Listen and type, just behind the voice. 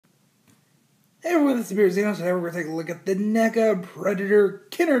Hey everyone, this is Beer Xenos, and today we're going to take a look at the NECA Predator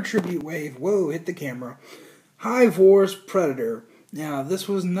Kenner Tribute Wave. Whoa, hit the camera. Hive Wars Predator. Now, this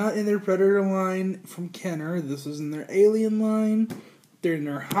was not in their Predator line from Kenner. This was in their Alien line. They're in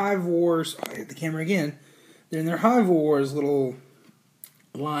their Hive Wars. Oh, I hit the camera again. They're in their Hive Wars little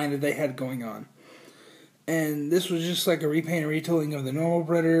line that they had going on. And this was just like a repaint and retooling of the normal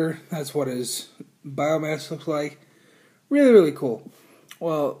Predator. That's what his biomass looks like. Really, really cool.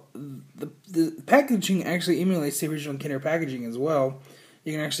 Well, the packaging actually emulates the original Kenner packaging as well.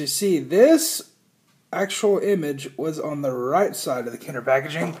 You can actually see this actual image was on the right side of the Kenner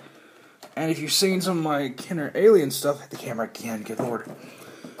packaging. And if you've seen some of my Kenner Alien stuff, hit the camera again, good lord.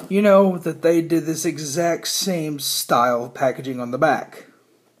 You know that they did this exact same style of packaging on the back.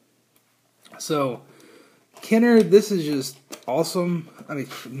 So, Kenner, this is just awesome. I mean,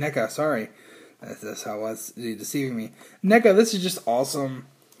 NECA, sorry. That's how it's deceiving me. NECA, this is just awesome.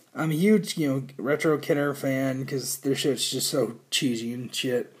 I'm a huge, retro Kenner fan because their shit's just so cheesy and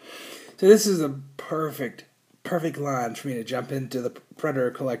shit. So this is a perfect line for me to jump into the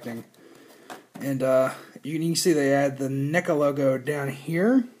Predator collecting. And you can see they add the NECA logo down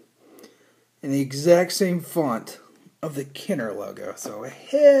here in the exact same font of the Kenner logo. So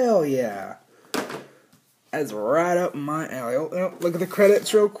hell yeah. That's right up my alley. Oh, look at the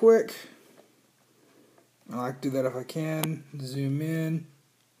credits real quick. I like to do that if I can. Zoom in.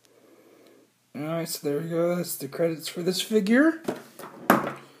 Alright, so there we go. That's the credits for this figure.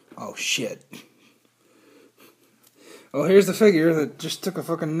 Oh, shit. Well, here's the figure that just took a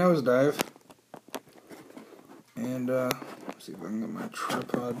fucking nosedive. And, let's see if I can get my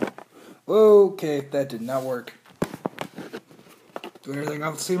tripod. Okay, that did not work. Doing everything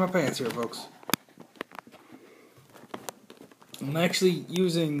off the seat of my pants here, folks. I'm actually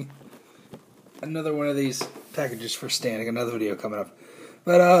using another one of these packages for standing. Another video coming up.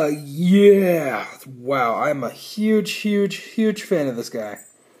 But, yeah. Wow, I'm a huge fan of this guy.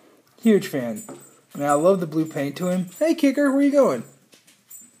 Huge fan. I mean, I love the blue paint to him. Hey, Kicker, where you going?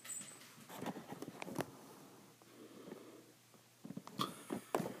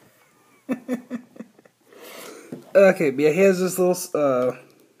 Okay, but yeah, he has this little,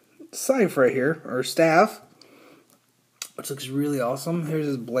 scythe right here, or staff, which looks really awesome. Here's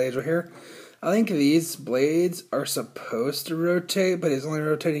his blades right here. I think these blades are supposed to rotate, but it's only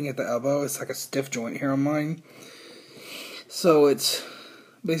rotating at the elbow. It's like a stiff joint here on mine. So it's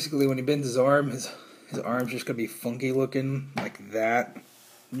basically when he bends his arm, his arm's just going to be funky looking like that,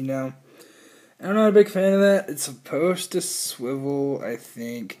 you know. And I'm not a big fan of that. It's supposed to swivel, I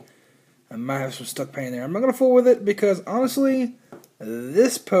think. I might have some stuck paint there. I'm not going to fool with it because, honestly,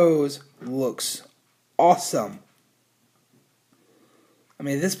 this pose looks awesome. I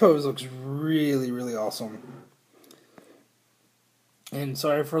mean, this pose looks really awesome. And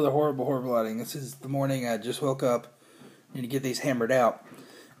sorry for the horrible lighting. This is the morning I just woke up. Need to get these hammered out.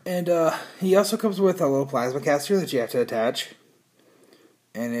 And he also comes with a little plasma caster that you have to attach.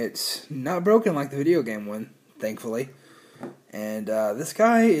 And it's not broken like the video game one, thankfully. And this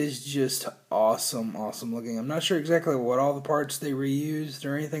guy is just awesome looking. I'm not sure exactly what all the parts they reused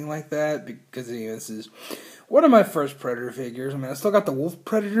or anything like that, because this is one of my first Predator figures. I mean, I still got the Wolf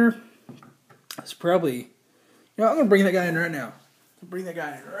Predator. It's probably, I'm going to bring that guy in right now.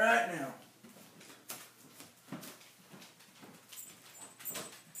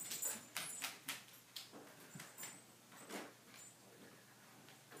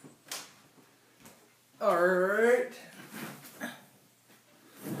 Alright.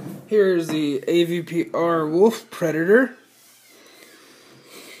 Here's the AVPR Wolf Predator.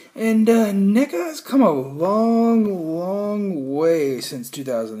 And NECA has come a long way since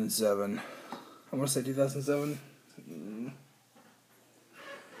 2007. I want to say 2007?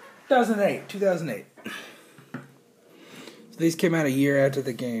 2008. So these came out a year after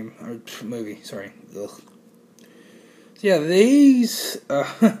the game, or movie, sorry. Ugh. So yeah, these,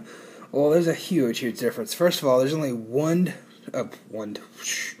 well, there's a huge difference. First of all, there's only one, you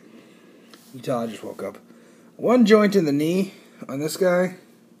tell I just woke up. One joint in the knee on this guy.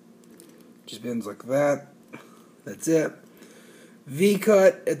 Just bends like that. That's it.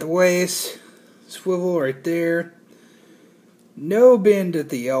 V-cut at the waist. Swivel right there. No bend at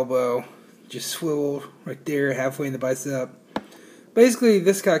the elbow. Just swivel right there, halfway in the bicep. Basically,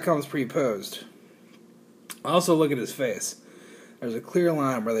 this guy comes pre-posed. Also, look at his face. There's a clear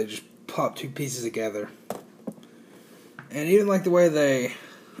line where they just pop two pieces together. And even like the way they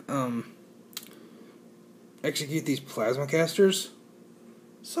execute these plasma casters,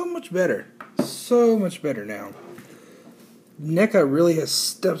 so much better now. NECA really has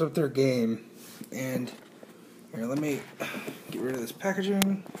stepped up their game, and here, let me get rid of this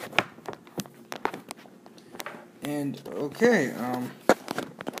packaging. And, okay,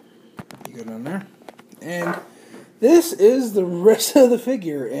 you go down there. And this is the rest of the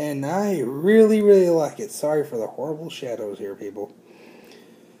figure, and I really, really like it. Sorry for the horrible shadows here, people.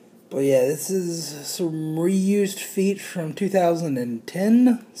 But yeah, this is some reused feet from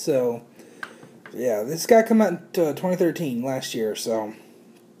 2010, so, yeah, this guy came out in 2013, last year, so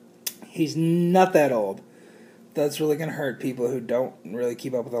he's not that old. That's really going to hurt people who don't really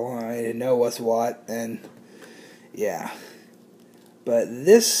keep up with the line and know what's what, and yeah. But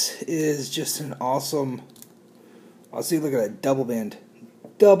this is just an awesome... I'll see, look at that, double bend.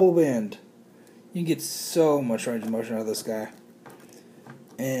 Double bend. You can get so much range of motion out of this guy.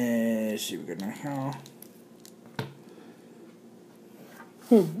 And let's see what we got now.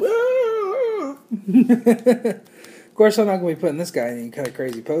 Of course, I'm not going to be putting this guy in any kind of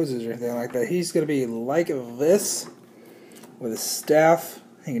crazy poses or anything like that. He's going to be like this, with his staff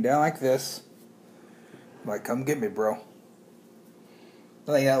hanging down like this. Like, come get me, bro.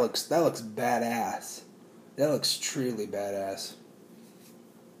 I think that looks badass. That looks truly badass.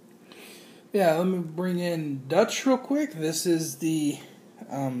 Yeah, let me bring in Dutch real quick. This is the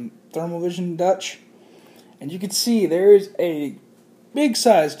thermal vision Dutch. And you can see there's a big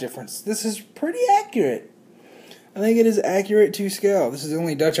size difference. This is pretty accurate. I think it is accurate to scale. This is the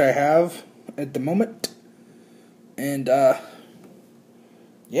only Dutch I have at the moment. And,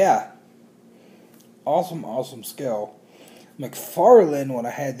 yeah. Awesome, awesome scale. McFarlane, when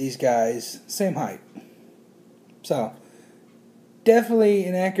I had these guys, same height. So, definitely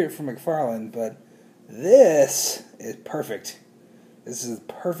inaccurate for McFarlane, but this is perfect. This is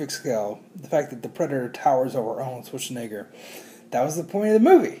perfect scale. The fact that the Predator towers over Arnold Schwarzenegger. That was the point of the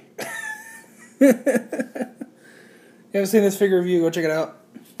movie. You haven't seen this figure review, go check it out.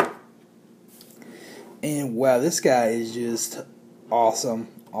 And wow, this guy is just awesome.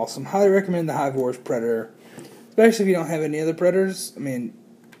 Awesome. Highly recommend the Hive Wars Predator. Especially if you don't have any other Predators. I mean,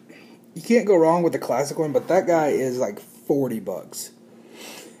 you can't go wrong with the classic one, but that guy is like $40.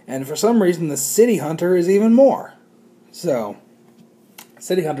 And for some reason, the City Hunter is even more. So,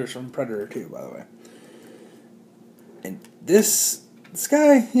 City Hunter's from Predator 2, by the way. And this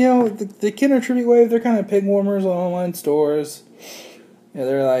guy, you know, the Kenner Tribute Wave, they're kind of pig warmers on online stores. You know,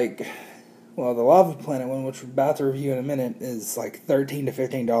 they're like, well, the Lava Planet one, which we're about to review in a minute, is like $13 to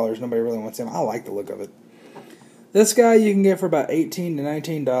 $15. Nobody really wants him. I like the look of it. This guy you can get for about $18 to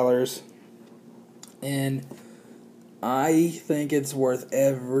 $19. And I think it's worth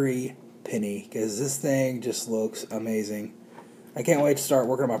every penny, because this thing just looks amazing. I can't wait to start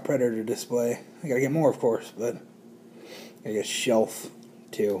working on my Predator display. I gotta get more, of course, but I gotta get a shelf,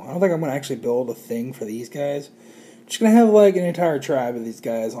 too. I don't think I'm gonna actually build a thing for these guys. I'm just gonna have, like, an entire tribe of these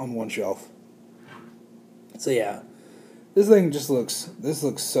guys on one shelf. So, yeah. This thing just looks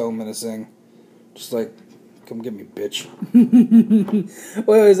so menacing. Just like, come get me, bitch.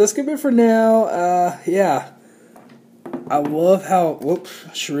 Well, anyways, that's gonna be it for now. Yeah. I love how... Whoops,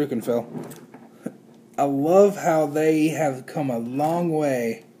 Shuriken fell. I love how they have come a long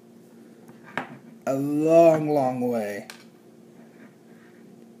way. A long, long way.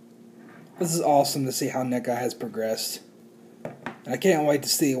 This is awesome to see how NECA has progressed. And I can't wait to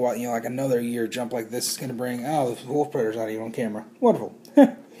see what, you know, like another year jump like this is going to bring. Oh, the Wolf Predator's not even on camera. Wonderful.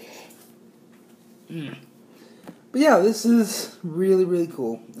 But yeah, this is really, really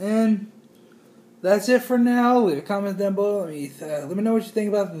cool. And that's it for now. Leave a comment down below. Let me know what you think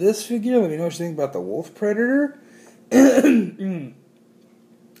about this figure. Let me know what you think about the Wolf Predator. I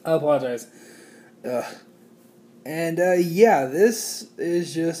apologize. And yeah, this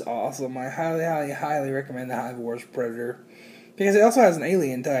is just awesome. I highly, highly, highly recommend the Hive Wars Predator. Because it also has an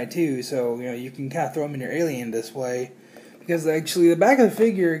alien tie too, so you know you can kind of throw them in your alien display. Because actually, the back of the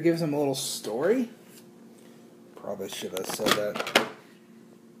figure gives them a little story. Probably should have said that.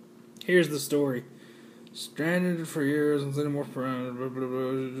 Here's the story. Stranded for years and more.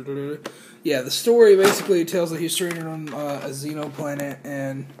 Yeah, the story basically tells that he's stranded on a Xeno planet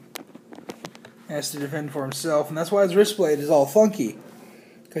and has to defend for himself, and that's why his wrist blade is all funky,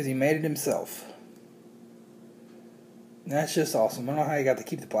 because he made it himself. And that's just awesome. I don't know how you got to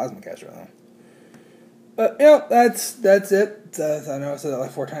keep the plasma caster though. But yeah, that's it. I know I said that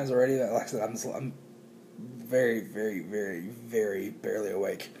like 4 times already. But like I said, I'm very, very, very, very barely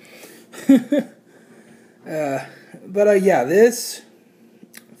awake. But yeah, this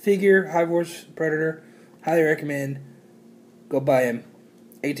figure, Hive Wars Predator, highly recommend. Go buy him.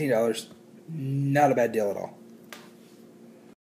 $18. Not a bad deal at all.